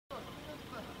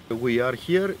We are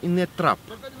here in a trap.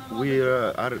 We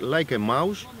are like a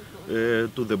mouse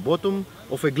to the bottom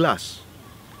of a glass.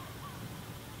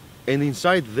 And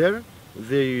inside there,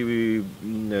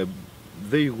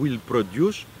 they will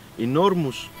produce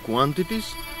enormous quantities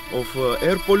of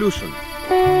air pollution.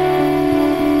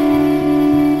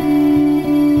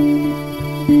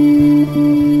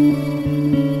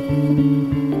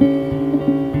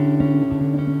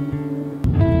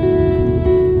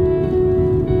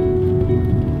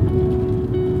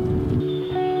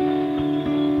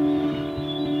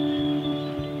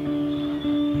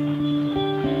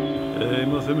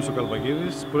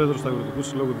 Πρόεδρος του Αγροτικού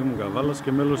Συλλόγου Δήμου Καβάλας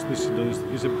και μέλος της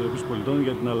Συντονιστικής Επιτροπής Πολιτών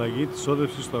για την αλλαγή της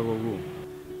όδευσης του αγωγού.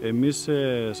 Εμείς,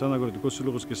 σαν Αγροτικό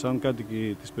Σύλλογος και σαν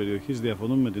κάτοικοι της περιοχής,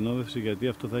 διαφωνούμε με την όδευση γιατί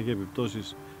αυτό θα έχει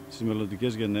επιπτώσεις στις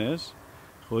μελλοντικές γενναίες.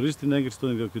 Χωρίς την έγκριση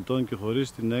των ιδιοκτητών και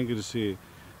χωρίς την έγκριση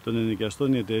των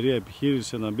ενοικιαστών, η εταιρεία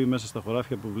επιχείρησε να μπει μέσα στα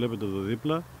χωράφια που βλέπετε εδώ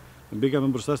δίπλα. Μπήκαμε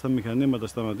μπροστά στα μηχανήματα,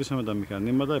 σταματήσαμε τα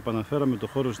μηχανήματα, επαναφέραμε το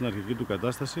χώρο στην αρχική του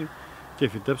κατάσταση και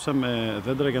φυτέψαμε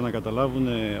δέντρα για να καταλάβουν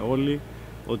όλοι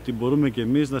ότι μπορούμε και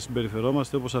εμείς να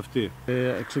συμπεριφερόμαστε όπως αυτοί.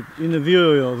 Είναι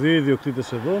δύο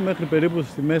ιδιοκτήτες εδώ, μέχρι περίπου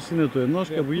στη μέση είναι του ενός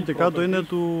και από εκεί και κάτω είναι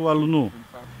του αλουνού.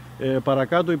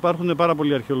 Παρακάτω υπάρχουν πάρα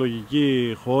πολλοί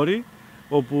αρχαιολογικοί χώροι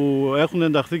όπου έχουν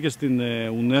ενταχθεί και στην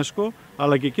UNESCO,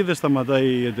 αλλά και εκεί δεν σταματάει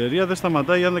η εταιρεία, δεν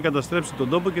σταματάει αν δεν καταστρέψει τον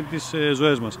τόπο και τις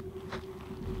ζωές μας.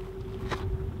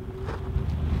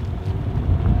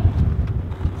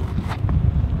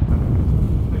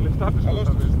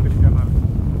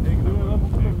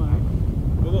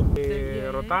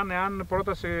 Ρωτάνε αν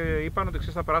πρώτα είπαν ότι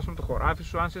ξέρεις θα περάσουμε το χωράφι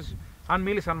σου, αν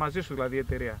μίλησαν μαζί σου δηλαδή η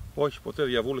εταιρεία. Όχι, ποτέ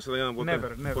διαβούλευση δεν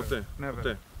έκαναν ποτέ.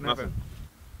 Never.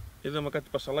 Είδαμε κάτι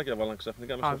πασαλάκια βάλαν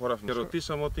ξαφνικά μέσα στο χωράφι. Και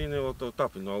ρωτήσαμε ότι είναι το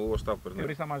τάπ, ο αγωγός τάπ.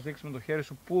 Μπορείς να μας δείξεις με το χέρι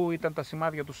σου πού ήταν τα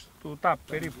σημάδια του τάπ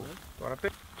περίπου. Τώρα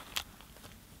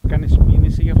κάνεις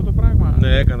μήνυση για αυτό το πράγμα?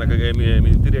 Ναι, έκανα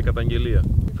μηνυτήρια καταγγελία.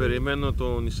 Περιμένω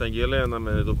τον εισαγγελέα να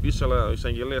με ειδοποιήσει, αλλά ο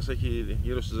εισαγγελέας έχει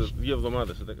γύρω στις 2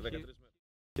 εβδομάδες, 13 μέρες.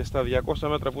 Και στα 200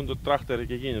 μέτρα που είναι το τράχτερ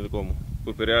και εκεί είναι δικό μου, που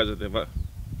επηρεάζεται.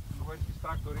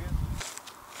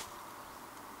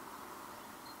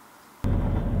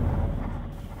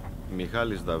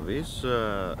 Μιχάλης Δαβής,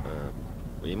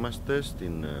 είμαστε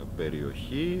στην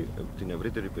περιοχή, την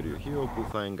ευρύτερη περιοχή όπου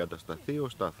θα εγκατασταθεί ο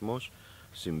σταθμός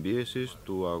συμπίεσης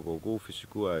του αγωγού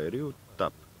φυσικού αερίου TAP.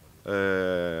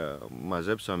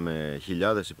 Μαζέψαμε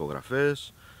χιλιάδες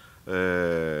υπογραφές,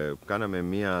 κάναμε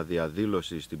μία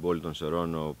διαδήλωση στην πόλη των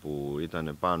Σερών που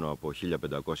ήταν πάνω από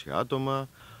 1500 άτομα.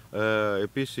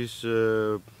 Επίσης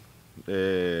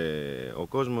ο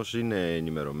κόσμος είναι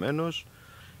ενημερωμένος.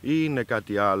 Είναι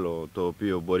κάτι άλλο το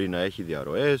οποίο μπορεί να έχει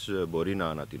διαρροές, μπορεί να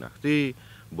ανατιναχθεί,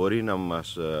 μπορεί να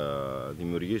μας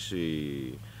δημιουργήσει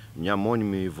μια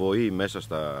μόνιμη βοή μέσα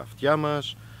στα αυτιά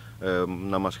μας,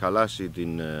 να μας χαλάσει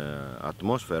την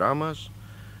ατμόσφαιρά μας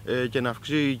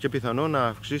και πιθανόν να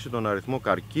αυξήσει τον αριθμό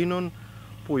καρκίνων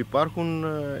που υπάρχουν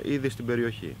ήδη στην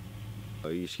περιοχή.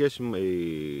 Η σχέση,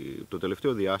 το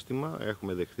τελευταίο διάστημα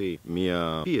έχουμε δεχθεί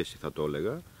μια πίεση, θα το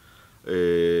έλεγα,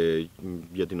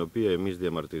 για την οποία εμείς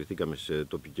διαμαρτυρηθήκαμε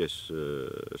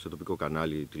σε τοπικό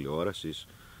κανάλι τηλεόρασης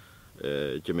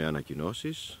και με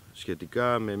ανακοινώσεις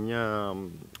σχετικά με μια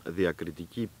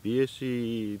διακριτική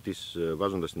πίεση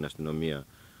βάζοντας την αστυνομία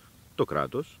το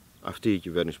κράτος, αυτή η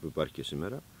κυβέρνηση που υπάρχει και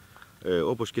σήμερα,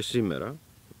 όπως και σήμερα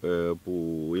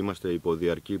που είμαστε υπό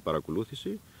διαρκή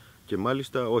παρακολούθηση και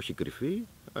μάλιστα όχι κρυφή,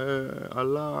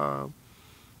 αλλά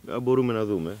μπορούμε να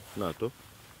δούμε,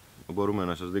 μπορούμε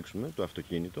να σας δείξουμε το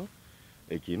αυτοκίνητο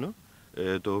εκείνο,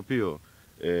 το οποίο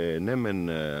ναι μεν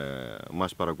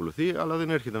μας παρακολουθεί, αλλά δεν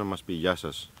έρχεται να μας πει «Γεια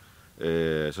σας,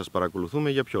 σας παρακολουθούμε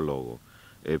για ποιο λόγο?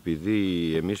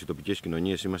 Επειδή εμείς οι τοπικές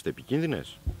κοινωνίες είμαστε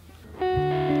επικίνδυνες?»